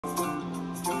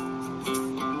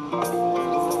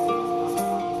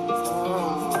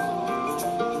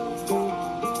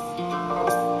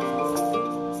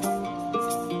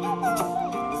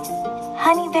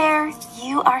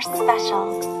You are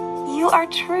special. You are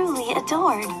truly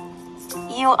adored.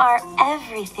 You are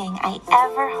everything I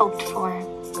ever hoped for.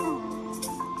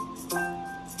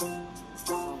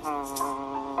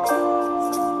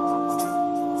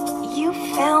 You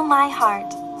fill my heart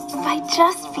by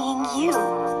just being you.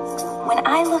 When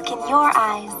I look in your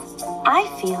eyes, I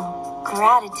feel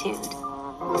gratitude.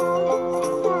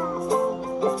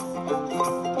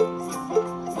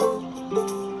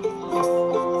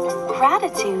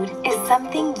 Gratitude is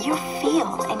something you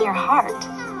feel in your heart.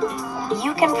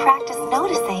 You can practice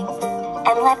noticing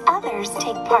and let others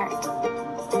take part.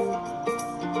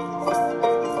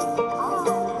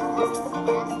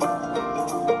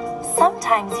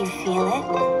 Sometimes you feel it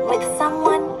with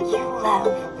someone you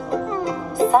love.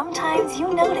 Sometimes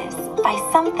you notice by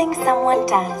something someone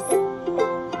does.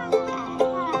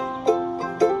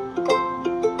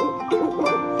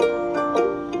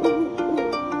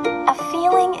 A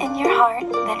feeling in your heart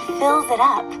that fills it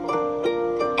up,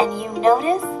 and you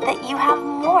notice that you have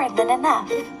more than enough.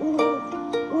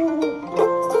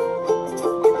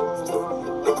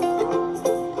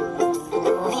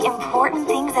 The important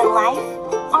things in life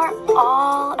are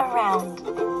all around.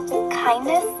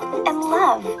 Kindness and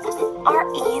love are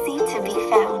easy to be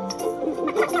found.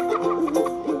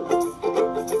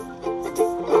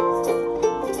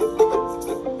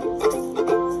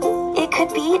 It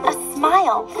could be a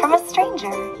smile from a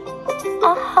stranger,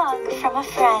 a hug from a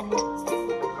friend,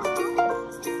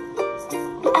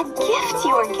 a gift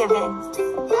you were given,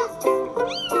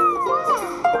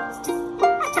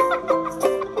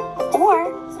 or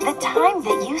the time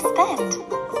that you spend.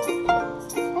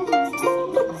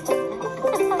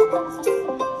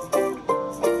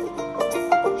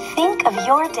 Think of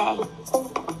your day.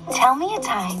 Tell me a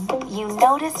time you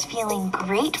noticed feeling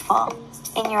grateful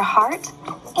in your heart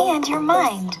and your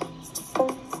mind.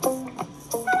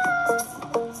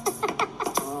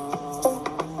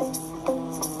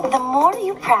 The more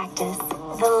you practice,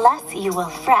 the less you will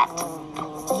fret.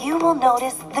 You will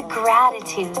notice the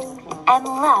gratitude and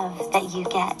love that you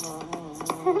get.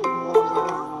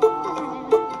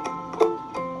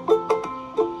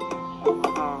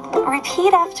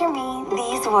 Repeat after me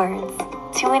these words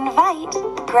to invite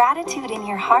gratitude in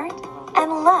your heart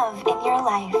and love in your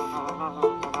life.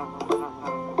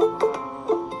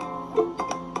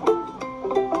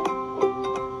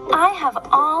 I have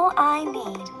all I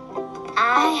need.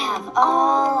 I have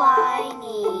all I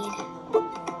need.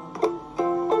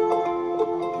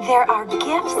 There are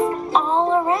gifts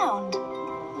all around.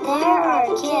 There are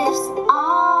gifts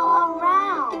all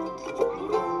around.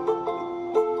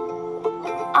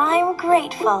 I'm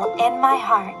grateful in my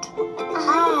heart.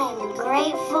 I'm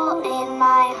grateful in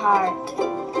my heart.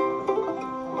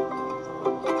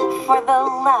 For the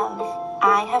love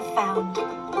I have found.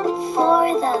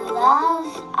 For the love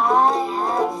I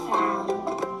have found.